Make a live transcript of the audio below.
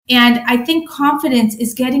And I think confidence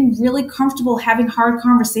is getting really comfortable having hard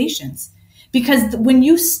conversations. Because when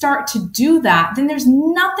you start to do that, then there's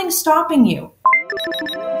nothing stopping you.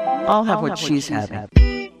 I'll have what she's having.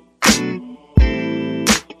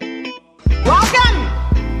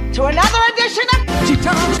 Welcome to another edition of She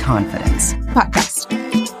Talks Confidence Podcast.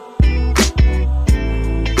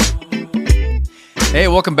 Hey,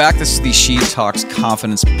 welcome back. This is the She Talks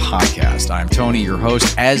Confidence podcast. I'm Tony, your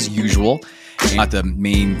host, as usual. Not the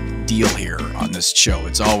main deal here on this show.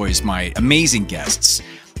 It's always my amazing guests.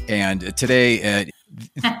 And today,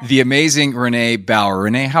 the amazing Renee Bauer.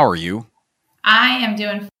 Renee, how are you? I am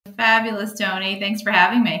doing fabulous, Tony. Thanks for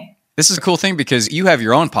having me. This is a cool thing because you have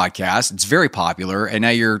your own podcast. It's very popular. And now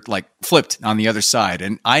you're like flipped on the other side.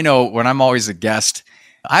 And I know when I'm always a guest,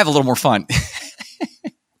 I have a little more fun.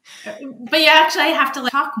 But you actually have to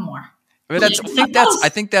talk more. I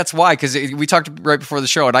think that's why, because we talked right before the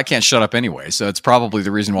show and I can't shut up anyway. So it's probably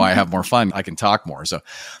the reason why I have more fun. I can talk more. So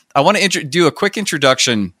I want to do a quick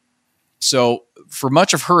introduction. So for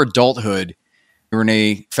much of her adulthood,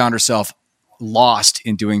 Renee found herself lost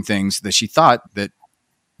in doing things that she thought that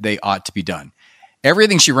they ought to be done.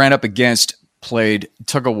 Everything she ran up against played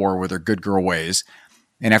tug of war with her good girl ways.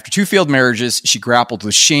 And after 2 failed marriages, she grappled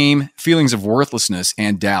with shame, feelings of worthlessness,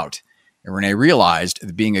 and doubt. And Renee realized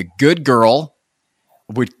that being a good girl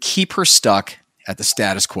would keep her stuck at the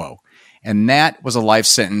status quo. And that was a life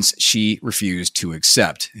sentence she refused to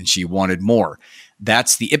accept, and she wanted more.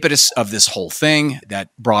 That's the impetus of this whole thing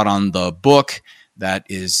that brought on the book. That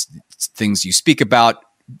is things you speak about.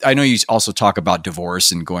 I know you also talk about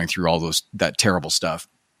divorce and going through all that terrible stuff.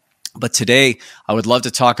 But today, I would love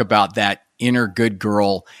to talk about that inner good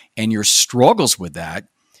girl and your struggles with that,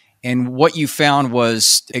 and what you found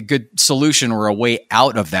was a good solution or a way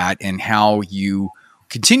out of that, and how you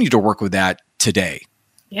continue to work with that today.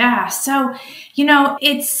 Yeah. So,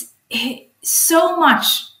 it's so much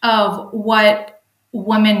of what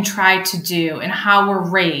women try to do and how we're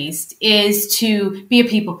raised is to be a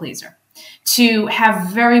people pleaser, to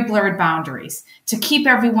have very blurred boundaries, to keep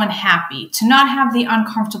everyone happy, to not have the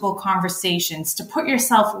uncomfortable conversations, to put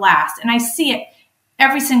yourself last. And I see it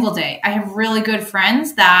every single day. I have really good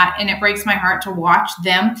friends and it breaks my heart to watch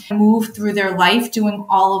them move through their life doing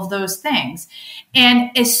all of those things. And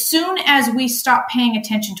as soon as we stop paying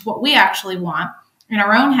attention to what we actually want in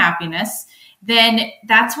our own happiness, then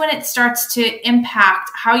that's when it starts to impact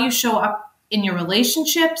how you show up in your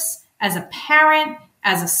relationships, as a parent,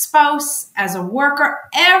 as a spouse, as a worker.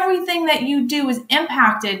 Everything that you do is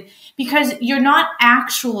impacted because you're not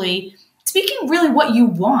actually speaking really what you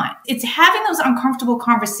want. It's having those uncomfortable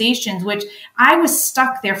conversations, which I was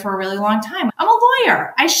stuck there for a really long time. I'm a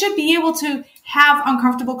lawyer. I should be able to have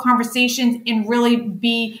uncomfortable conversations and really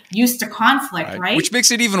be used to conflict, right? Which makes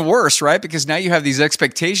it even worse, right? Because now you have these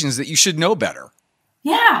expectations that you should know better.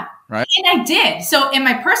 Yeah. Right. And I did. So in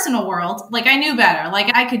my personal world, I knew better.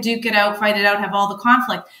 I could duke it out, fight it out, have all the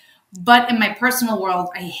conflict. But in my personal world,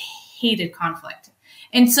 I hated conflict.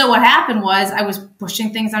 And so what happened was I was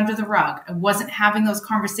pushing things under the rug. I wasn't having those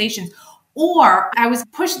conversations. Or I was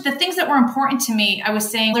pushing the things that were important to me. I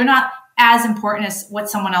was saying they're not as important as what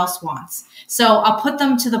someone else wants. So I'll put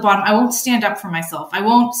them to the bottom. I won't stand up for myself. I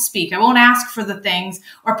won't speak. I won't ask for the things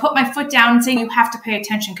or put my foot down and say, you have to pay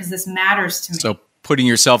attention because this matters to me. So putting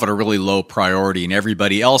yourself at a really low priority and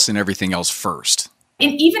everybody else and everything else first.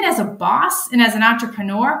 And even as a boss and as an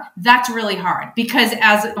entrepreneur, that's really hard because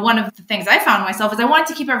as one of the things I found myself is I wanted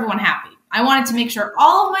to keep everyone happy. I wanted to make sure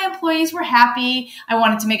all of my employees were happy. I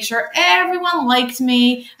wanted to make sure everyone liked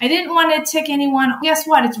me. I didn't want to tick anyone. Guess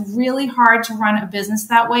what? It's really hard to run a business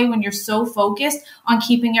that way when you're so focused on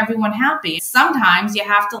keeping everyone happy. Sometimes you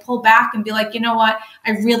have to pull back and be like, you know what?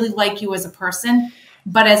 I really like you as a person.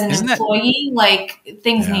 But as an employee,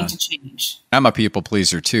 things need to change. I'm a people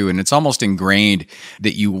pleaser too. And it's almost ingrained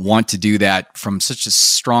that you want to do that from such a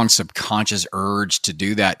strong subconscious urge to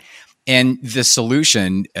do that. And the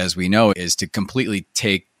solution, as we know, is to completely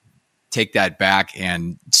take that back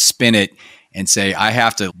and spin it and say, I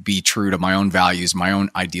have to be true to my own values, my own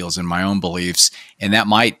ideals, and my own beliefs. And that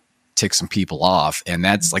might tick some people off. And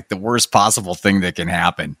that's the worst possible thing that can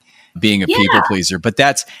happen, being a people pleaser. But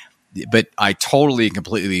I totally and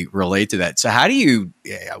completely relate to that. So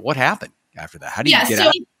what happened after that? How do you get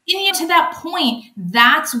out? To that point,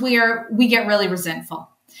 that's where we get really resentful.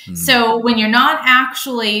 Mm-hmm. So when you're not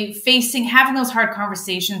actually having those hard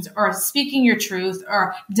conversations or speaking your truth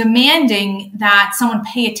or demanding that someone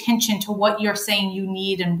pay attention to what you're saying you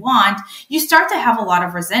need and want, you start to have a lot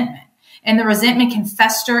of resentment. And the resentment can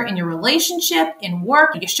fester in your relationship, in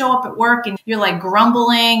work. You show up at work and you're like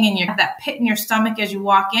grumbling and you have that pit in your stomach as you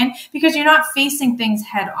walk in because you're not facing things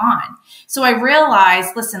head on. So I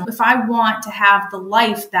realized, listen, if I want to have the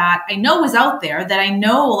life that I know is out there, that I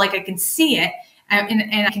know, like I can see it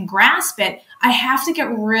and I can grasp it, I have to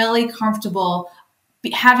get really comfortable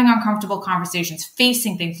having uncomfortable conversations,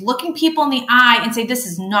 facing things, looking people in the eye and say, this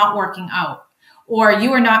is not working out, or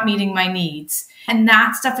you are not meeting my needs. And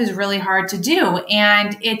that stuff is really hard to do.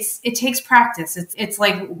 And it takes practice. It's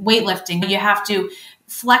like weightlifting. You have to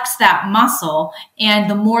flex that muscle. And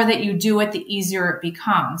the more that you do it, the easier it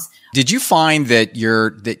becomes. Did you find that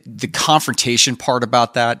the confrontation part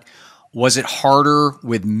about that, was it harder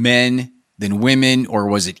with men than women, or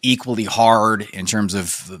was it equally hard in terms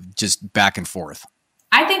of just back and forth?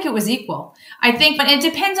 I think it was equal. I think, but it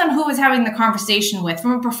depends on who was having the conversation with.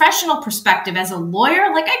 From a professional perspective, as a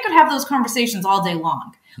lawyer, like I could have those conversations all day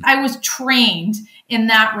long. I was trained in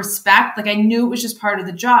that respect. Like I knew it was just part of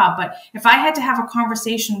the job. But if I had to have a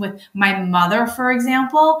conversation with my mother, for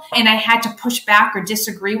example, and I had to push back or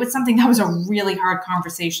disagree with something, that was a really hard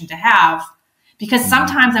conversation to have. Because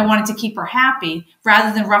sometimes I wanted to keep her happy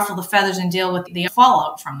rather than ruffle the feathers and deal with the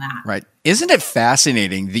fallout from that. Right. Isn't it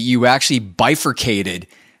fascinating that you actually bifurcated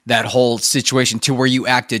that whole situation to where you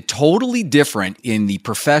acted totally different in the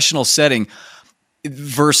professional setting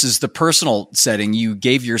versus the personal setting? You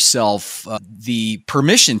gave yourself the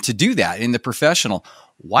permission to do that in the professional.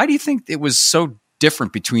 Why do you think it was so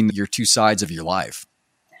different between your two sides of your life?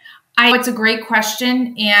 It's a great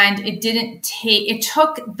question. And it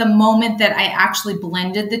took the moment that I actually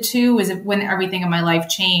blended the two is when everything in my life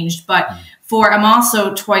changed. But I'm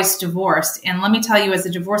also twice divorced. And let me tell you, as a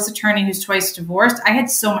divorce attorney who's twice divorced, I had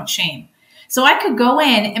so much shame. So I could go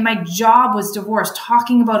in and my job was divorce,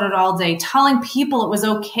 talking about it all day, telling people it was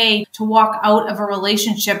okay to walk out of a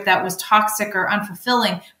relationship that was toxic or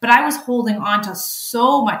unfulfilling. But I was holding on to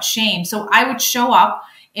so much shame. So I would show up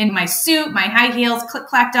in my suit, my high heels, click,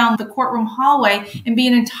 clack down the courtroom hallway and be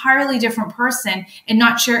an entirely different person and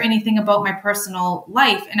not share anything about my personal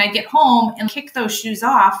life. And I'd get home and kick those shoes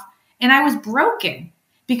off and I was broken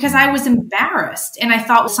because I was embarrassed and I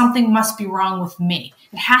thought, well, something must be wrong with me.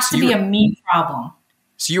 It has to be a me problem.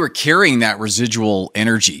 So you were carrying that residual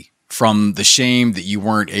energy from the shame that you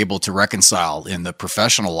weren't able to reconcile in the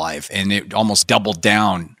professional life, and it almost doubled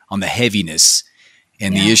down on the heaviness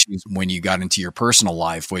and the issues when you got into your personal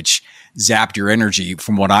life, which zapped your energy,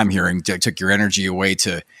 from what I'm hearing, took your energy away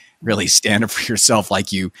to really stand up for yourself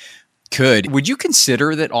like you could. Would you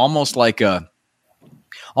consider that almost like a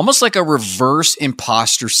reverse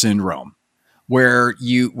imposter syndrome, where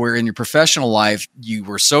in your professional life, you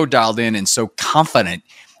were so dialed in and so confident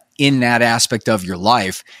in that aspect of your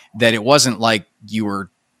life that it wasn't like you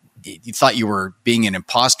thought you were being an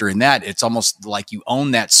imposter in that. It's almost like you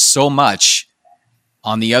own that so much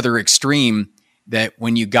on the other extreme that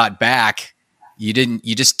when you got back, you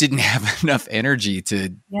just didn't have enough energy to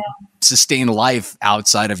sustain life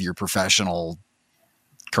outside of your professional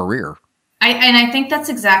career. I think that's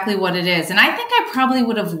exactly what it is. And I think I probably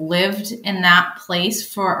would have lived in that place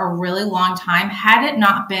for a really long time had it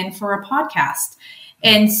not been for a podcast.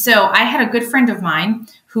 And so I had a good friend of mine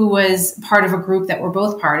who was part of a group that we're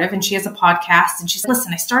both part of, and she has a podcast, and she said,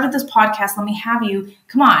 listen, I started this podcast. Let me have you.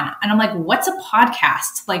 Come on. And I'm like, what's a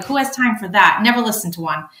podcast? Like, who has time for that? Never listened to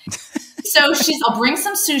one. So I'll bring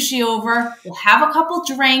some sushi over. We'll have a couple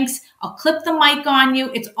drinks. I'll clip the mic on you.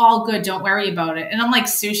 It's all good. Don't worry about it. And I'm like,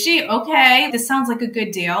 sushi? Okay. This sounds like a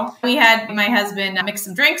good deal. We had my husband mix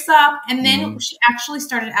some drinks up, and then she actually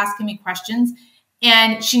started asking me questions.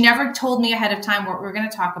 And she never told me ahead of time what we were going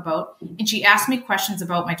to talk about. And she asked me questions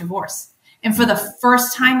about my divorce. And for the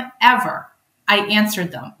first time ever, I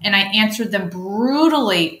answered them. And I answered them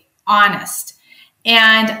brutally honest.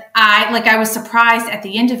 And I was surprised at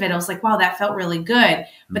the end of it. I was like, wow, that felt really good.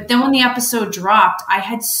 But then when the episode dropped, I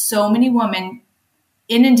had so many women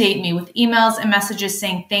inundate me with emails and messages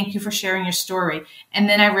saying, thank you for sharing your story. And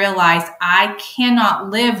then I realized I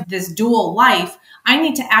cannot live this dual life. I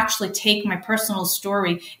need to actually take my personal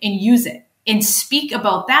story and use it and speak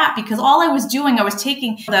about that, because all I was doing, I was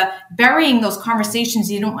burying those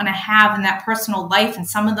conversations you don't want to have in that personal life, and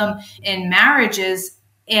some of them in marriages,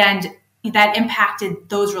 and that impacted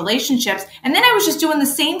those relationships. And then I was just doing the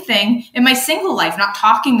same thing in my single life, not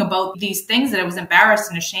talking about these things that I was embarrassed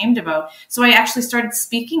and ashamed about. So I actually started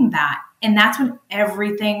speaking that And that's when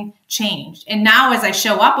everything changed. And now as I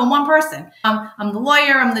show up, I'm one person. I'm the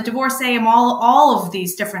lawyer, I'm the divorcee, I'm all of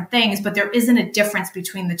these different things, but there isn't a difference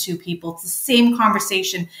between the two people. It's the same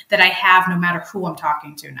conversation that I have no matter who I'm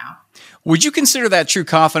talking to now. Would you consider that true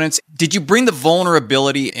confidence? Did you bring the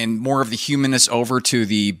vulnerability and more of the humanness over to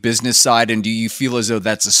the business side? And do you feel as though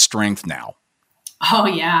that's a strength now? Oh,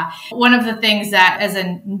 yeah. One of the things that as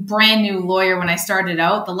a brand new lawyer, when I started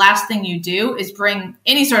out, the last thing you do is bring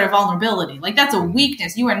any sort of vulnerability. Like that's a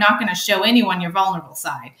weakness. You are not going to show anyone your vulnerable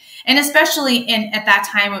side. And especially at that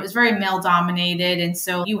time, it was very male dominated. And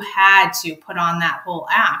so you had to put on that whole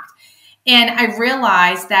act. And I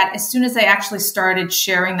realized that as soon as I actually started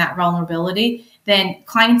sharing that vulnerability, then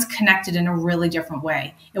clients connected in a really different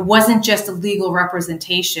way. It wasn't just a legal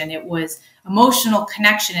representation. It was emotional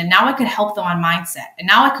connection. And now I could help them on mindset. And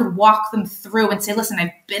now I could walk them through and say, listen,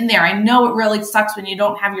 I've been there. I know it really sucks when you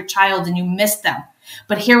don't have your child and you miss them.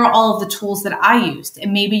 But here are all of the tools that I used.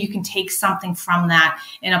 And maybe you can take something from that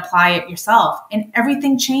and apply it yourself. And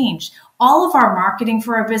everything changed. All of our marketing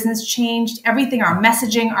for our business changed, everything, our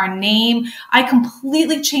messaging, our name. I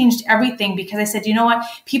completely changed everything because I said, you know what?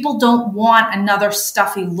 People don't want another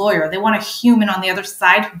stuffy lawyer. They want a human on the other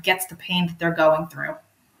side who gets the pain that they're going through.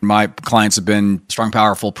 My clients have been strong,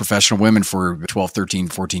 powerful, professional women for 12, 13,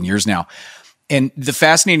 14 years now. And the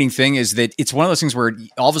fascinating thing is that it's one of those things where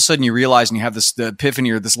all of a sudden you realize and you have the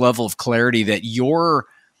epiphany or this level of clarity that your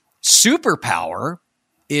superpower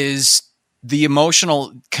is the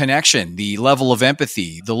emotional connection, the level of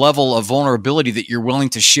empathy, the level of vulnerability that you're willing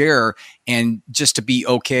to share and just to be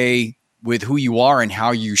okay with who you are and how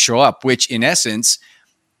you show up, which in essence,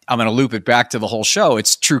 I'm going to loop it back to the whole show.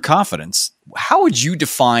 It's true confidence. How would you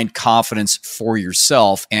define confidence for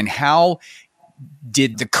yourself, and how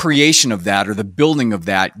did the creation of that or the building of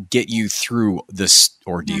that get you through this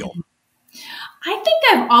ordeal? I think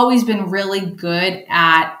I've always been really good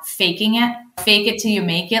at faking it. Fake it till you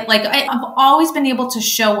make it. Like I've always been able to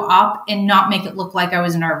show up and not make it look like I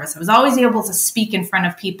was nervous. I was always able to speak in front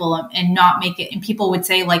of people and not make it. And people would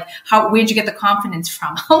say like, where'd you get the confidence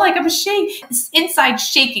from? I'm like, I'm inside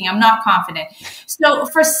shaking. I'm not confident. So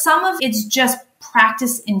for some of it's just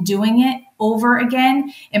practice in doing it over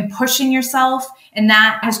again and pushing yourself. And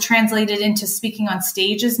that has translated into speaking on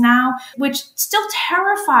stages now, which still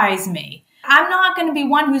terrifies me. I'm not going to be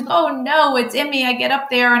one who's, oh no, it's in me. I get up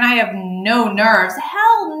there and I have no nerves.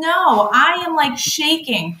 Hell no. I am like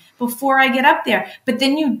shaking before I get up there. But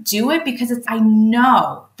then you do it because I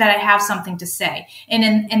know that I have something to say.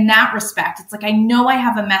 And in that respect, it's like, I know I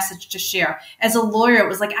have a message to share. As a lawyer, it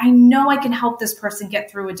was like, I know I can help this person get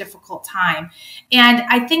through a difficult time. And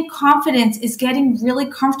I think confidence is getting really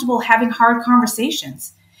comfortable having hard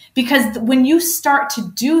conversations. Because when you start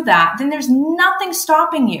to do that, then there's nothing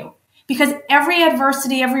stopping you. Because every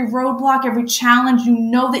adversity, every roadblock, every challenge, you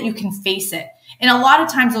know that you can face it. And a lot of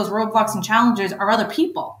times those roadblocks and challenges are other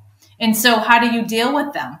people. And so how do you deal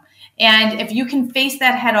with them? And if you can face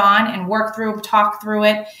that head on and work through, talk through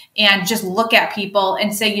it, and just look at people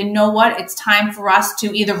and say, you know what, it's time for us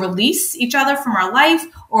to either release each other from our life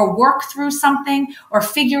or work through something or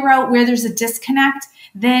figure out where there's a disconnect,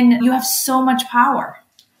 then you have so much power.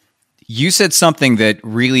 You said something that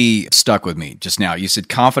really stuck with me just now. You said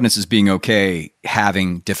confidence is being okay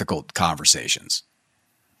having difficult conversations.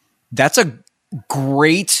 That's a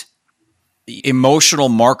great emotional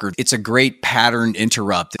marker. It's a great pattern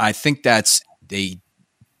interrupt. I think that's a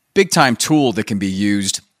big time tool that can be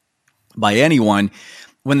used by anyone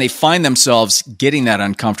when they find themselves getting that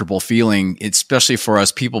uncomfortable feeling, especially for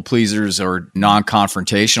us people pleasers or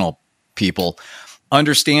non-confrontational people,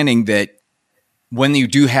 understanding that when you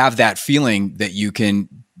do have that feeling that you can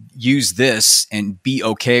use this and be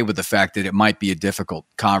okay with the fact that it might be a difficult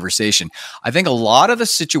conversation. I think a lot of the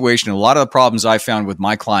situation, a lot of the problems I found with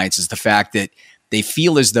my clients is the fact that they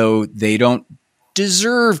feel as though they don't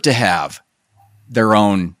deserve to have their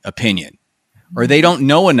own opinion, or they don't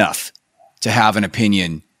know enough to have an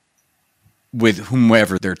opinion with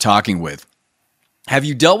whomever they're talking with. Have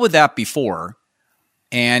you dealt with that before?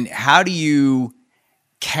 And how do you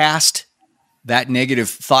cast that negative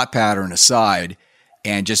thought pattern aside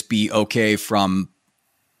and just be okay from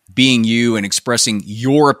being you and expressing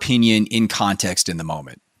your opinion in context in the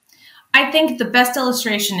moment? I think the best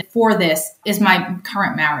illustration for this is my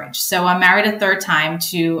current marriage. So I'm married a third time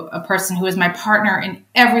to a person who is my partner in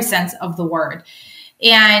every sense of the word.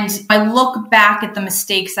 And I look back at the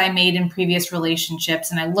mistakes I made in previous relationships,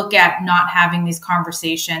 and I look at not having these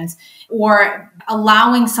conversations or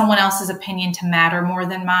allowing someone else's opinion to matter more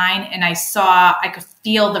than mine. And I could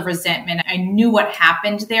feel the resentment. I knew what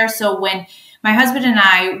happened there. So when my husband and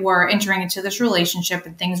I were entering into this relationship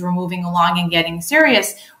and things were moving along and getting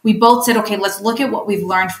serious, we both said, okay, let's look at what we've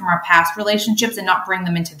learned from our past relationships and not bring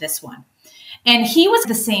them into this one. And he was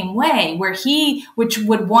the same way, where which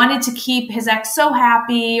would wanted to keep his ex so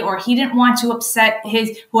happy, or he didn't want to upset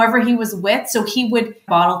whoever he was with. So he would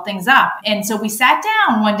bottle things up. And so we sat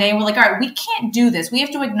down one day and we're like, all right, we can't do this. We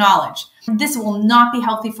have to acknowledge this will not be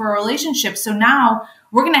healthy for our relationship. So now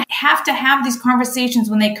we're going to have these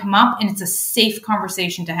conversations when they come up, and it's a safe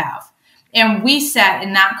conversation to have. And we set,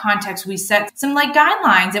 in that context, we set some like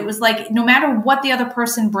guidelines. It was like, no matter what the other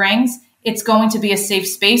person brings, it's going to be a safe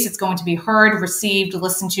space. It's going to be heard, received,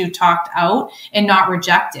 listened to, talked out, and not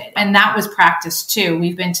rejected. And that was practice too.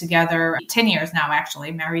 We've been together 10 years now,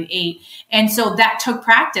 actually, married 8. And so that took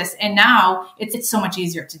practice. And now it's so much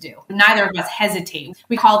easier to do. Neither of us hesitate.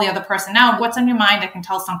 We call the other person out. What's on your mind? I can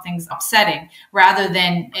tell something's upsetting, rather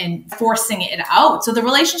than forcing it out. So the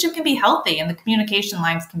relationship can be healthy and the communication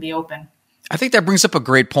lines can be open. I think that brings up a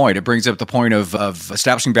great point. It brings up the point of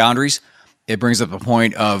establishing boundaries. It brings up a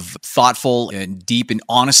point of thoughtful and deep and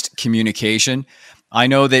honest communication. I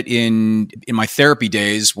know that in my therapy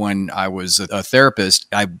days, when I was a therapist,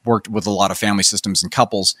 I worked with a lot of family systems and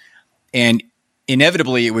couples. And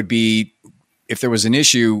inevitably, it would be, if there was an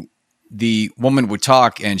issue, the woman would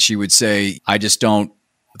talk and she would say, I just don't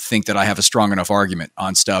think that I have a strong enough argument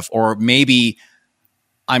on stuff. Or maybe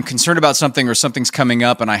I'm concerned about something, or something's coming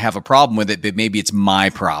up and I have a problem with it, but maybe it's my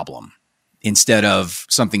problem, instead of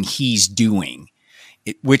something he's doing,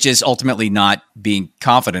 which is ultimately not being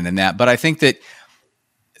confident in that. But I think that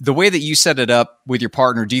the way that you set it up with your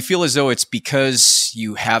partner, do you feel as though it's because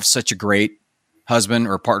you have such a great husband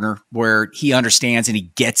or partner where he understands and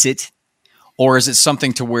he gets it? Or is it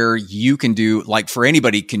something to where you can do, like for any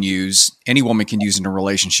woman can use in a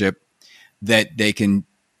relationship, that they can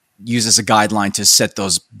use as a guideline to set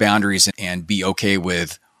those boundaries and be okay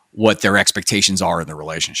with what their expectations are in the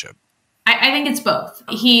relationship? I think it's both.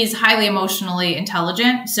 He's highly emotionally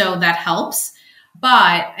intelligent, so that helps.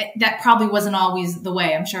 But that probably wasn't always the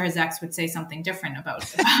way. I'm sure his ex would say something different about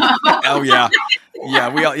it. Oh,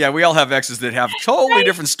 yeah. We all have exes that have totally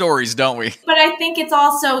different stories, don't we? But I think it's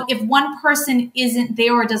also, if one person isn't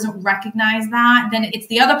there or doesn't recognize that, then it's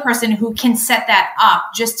the other person who can set that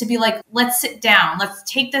up, just to be like, let's sit down. Let's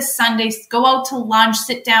take this Sunday, go out to lunch,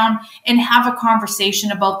 sit down and have a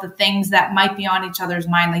conversation about the things that might be on each other's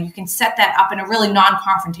mind. Like, you can set that up in a really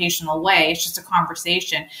non-confrontational way. It's just a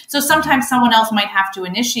conversation. So sometimes someone else might have to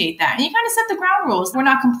initiate that. And you kind of set the ground rules. We're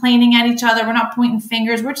not complaining at each other. We're not pointing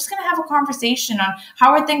fingers. We're just going to have a conversation on, how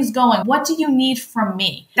are things going? What do you need from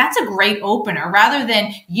me? That's a great opener, rather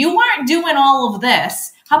than, you aren't doing all of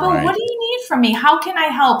this. How about, right, what do you need from me? How can I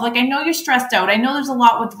help? Like, I know you're stressed out. I know there's a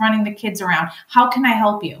lot with running the kids around. How can I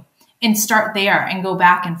help you? And start there and go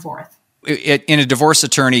back and forth. In a divorce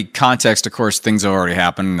attorney context, of course, things have already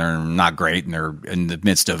happened. They're not great and they're in the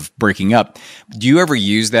midst of breaking up. Do you ever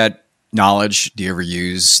use that knowledge? Do you ever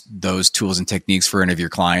use those tools and techniques for any of your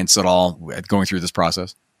clients at all going through this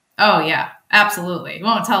process? Oh, yeah, absolutely. We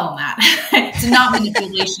won't tell them that. It's not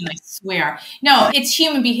manipulation, I swear. No, it's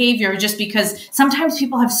human behavior, just because sometimes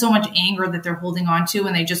people have so much anger that they're holding on to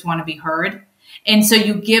and they just want to be heard. And so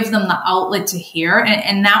you give them the outlet to hear.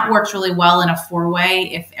 And that works really well in a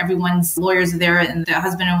 4-way. If everyone's lawyers are there and the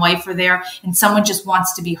husband and wife are there and someone just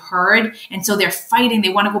wants to be heard. And so they're fighting. They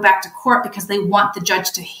want to go back to court because they want the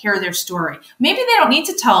judge to hear their story. Maybe they don't need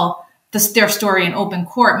to tell their story in open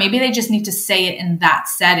court. Maybe they just need to say it in that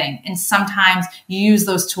setting. And sometimes you use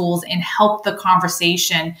those tools and help the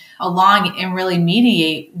conversation along and really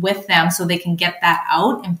mediate with them so they can get that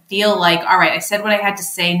out and feel like, all right, I said what I had to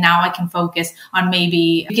say. Now I can focus on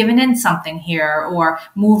maybe giving in something here, or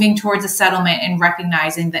moving towards a settlement and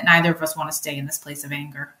recognizing that neither of us want to stay in this place of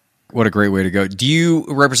anger. What a great way to go. Do you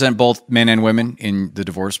represent both men and women in the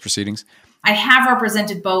divorce proceedings? I have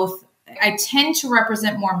represented both. I tend to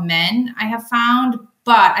represent more men, I have found,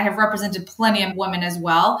 but I have represented plenty of women as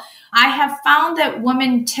well. I have found that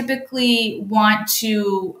women typically want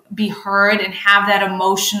to be heard and have that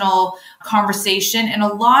emotional conversation. And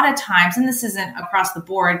a lot of times, and this isn't across the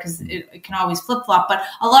board because it can always flip-flop, but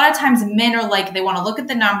a lot of times men are like, they want to look at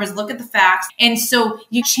the numbers, look at the facts. And so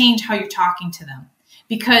you change how you're talking to them,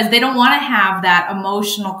 because they don't want to have that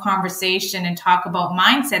emotional conversation and talk about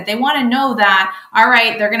mindset. They want to know that, all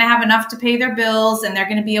right, they're going to have enough to pay their bills and they're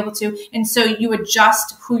going to be able to. And so you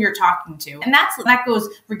adjust who you're talking to. And that goes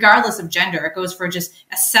regardless of gender. It goes for just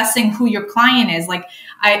assessing who your client is. Like,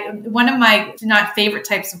 one of my not favorite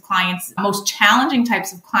types of clients, most challenging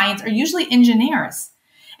types of clients, are usually engineers.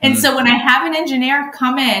 And so when I have an engineer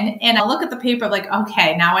come in and I look at the paper like,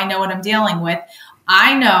 okay, now I know what I'm dealing with,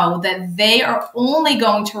 I know that they are only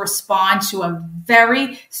going to respond to a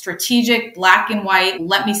very strategic black and white,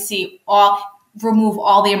 let me see remove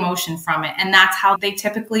all the emotion from it. And that's how they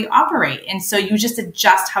typically operate. And so you just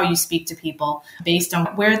adjust how you speak to people based on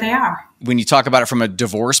where they are. When you talk about it from a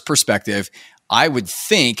divorce perspective, I would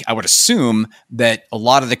assume that a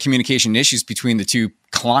lot of the communication issues between the two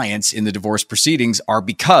clients in the divorce proceedings are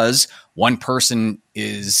because one person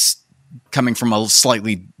is coming from a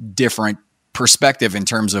slightly different perspective in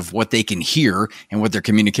terms of what they can hear and what their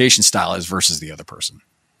communication style is versus the other person.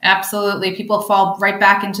 Absolutely. People fall right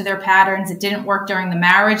back into their patterns. It didn't work during the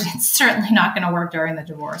marriage. It's certainly not going to work during the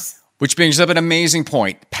divorce. Which brings up an amazing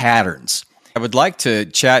point, patterns. I would like to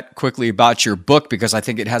chat quickly about your book because I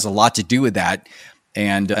think it has a lot to do with that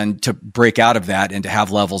and to break out of that and to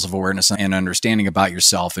have levels of awareness and understanding about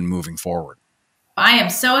yourself and moving forward. I am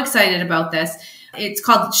so excited about this. It's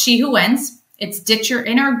called She Who Wins. It's Ditch Your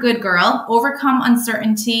Inner Good Girl, Overcome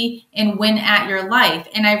Uncertainty, and Win at Your Life.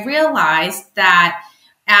 And I realized that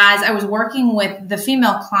as I was working with the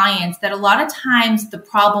female clients, that a lot of times the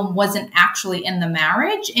problem wasn't actually in the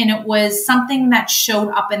marriage, and it was something that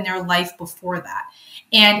showed up in their life before that.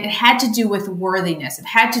 And it had to do with worthiness. It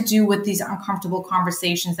had to do with these uncomfortable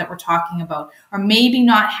conversations that we're talking about, or maybe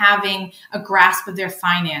not having a grasp of their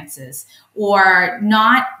finances, or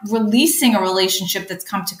not releasing a relationship that's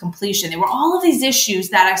come to completion. There were all of these issues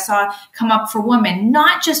that I saw come up for women,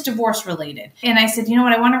 not just divorce related. And I said, you know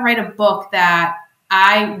what, I want to write a book that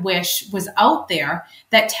I wish was out there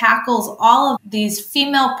that tackles all of these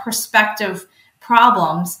female perspective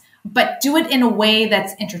problems, but do it in a way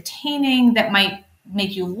that's entertaining, that might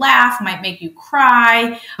make you laugh, might make you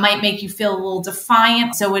cry, might make you feel a little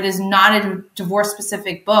defiant. So it is not a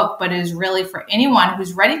divorce-specific book, but it is really for anyone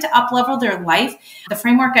who's ready to up-level their life. The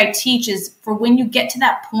framework I teach is for when you get to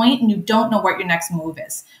that point and you don't know what your next move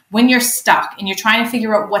is. When you're stuck and you're trying to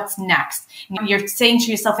figure out what's next, you're saying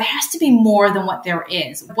to yourself, it has to be more than what there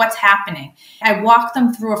is. What's happening? I walk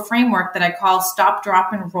them through a framework that I call Stop,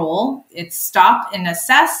 Drop, and Roll. It's stop and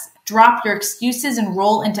assess, drop your excuses, and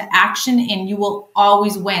roll into action, and you will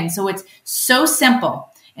always win. So it's so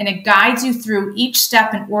simple, and it guides you through each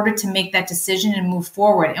step in order to make that decision and move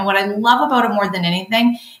forward. And what I love about it more than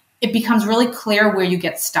anything, it becomes really clear where you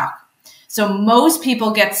get stuck. So most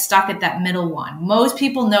people get stuck at that middle one. Most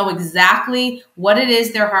people know exactly what it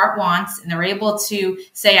is their heart wants, and they're able to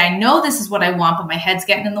say, I know this is what I want, but my head's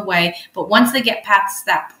getting in the way. But once they get past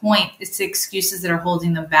that point, it's the excuses that are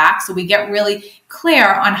holding them back. So we get really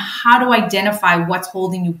clear on how to identify what's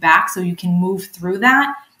holding you back so you can move through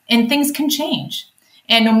that, and things can change.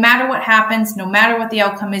 And no matter what happens, no matter what the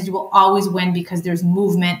outcome is, you will always win because there's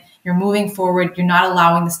movement. You're moving forward. You're not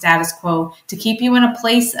allowing the status quo to keep you in a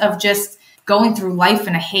place of just going through life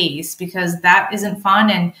in a haze, because that isn't fun.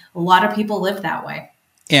 And a lot of people live that way.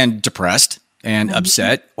 And depressed and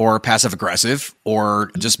upset or passive aggressive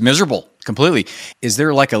or just miserable completely. Is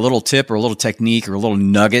there like a little tip or a little technique or a little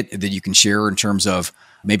nugget that you can share in terms of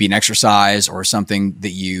maybe an exercise or something that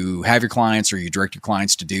you have your clients or you direct your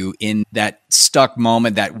clients to do in that stuck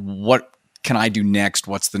moment, that what can I do next?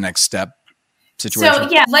 What's the next step? Situation.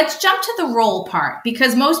 So let's jump to the roll part,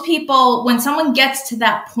 because most people, when someone gets to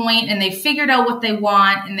that point and they figured out what they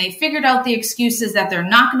want and they figured out the excuses that they're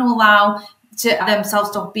not going to allow to themselves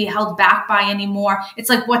to be held back by anymore, it's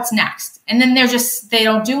like, what's next? And then they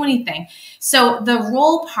don't do anything. So the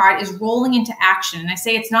roll part is rolling into action. And I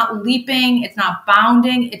say it's not leaping, it's not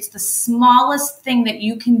bounding, it's the smallest thing that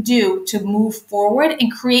you can do to move forward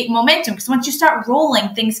and create momentum. Because once you start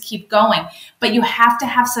rolling, things keep going, but you have to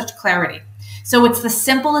have such clarity. So it's the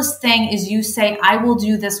simplest thing is you say, I will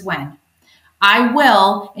do this when. I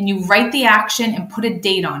will, and you write the action and put a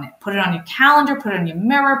date on it. Put it on your calendar, put it on your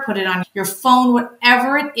mirror, put it on your phone,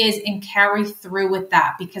 whatever it is, and carry through with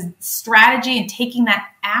that, because strategy and taking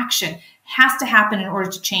that action has to happen in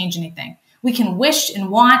order to change anything. We can wish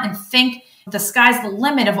and want and think the sky's the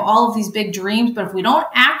limit of all of these big dreams, but if we don't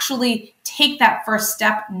actually take that first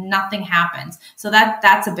step, nothing happens. So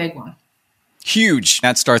that's a big one. Huge.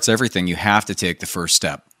 That starts everything. You have to take the first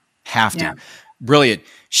step. Have to. Yeah. Brilliant.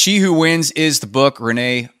 She Who Wins is the book.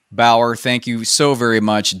 Renee Bauer, thank you so very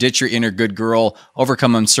much. Ditch Your Inner Good Girl,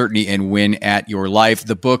 Overcome Uncertainty, and Win at Your Life.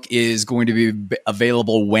 The book is going to be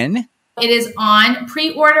available when? It is on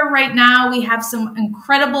pre-order right now. We have some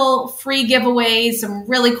incredible free giveaways, some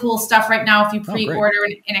really cool stuff right now if you pre-order,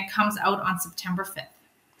 and it comes out on September 5th.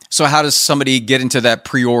 So how does somebody get into that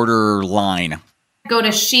pre-order line? Go to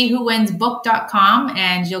shewhowinsbook.com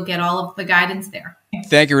and you'll get all of the guidance there.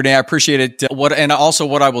 Thank you, Renee. I appreciate it. What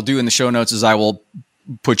I will do in the show notes is I will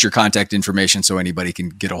put your contact information so anybody can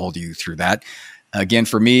get a hold of you through that. Again,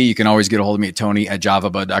 for me, you can always get a hold of me at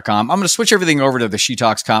tony@javabud.com. I'm going to switch everything over to the She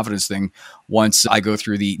Talks Confidence thing once I go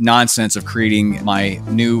through the nonsense of creating my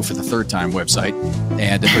new, for the third time, website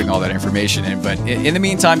and putting all that information in. But in the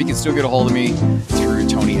meantime, you can still get a hold of me through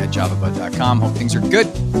tony@javabud.com. Hope things are good,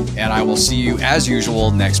 and I will see you as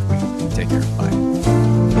usual next week. Take care.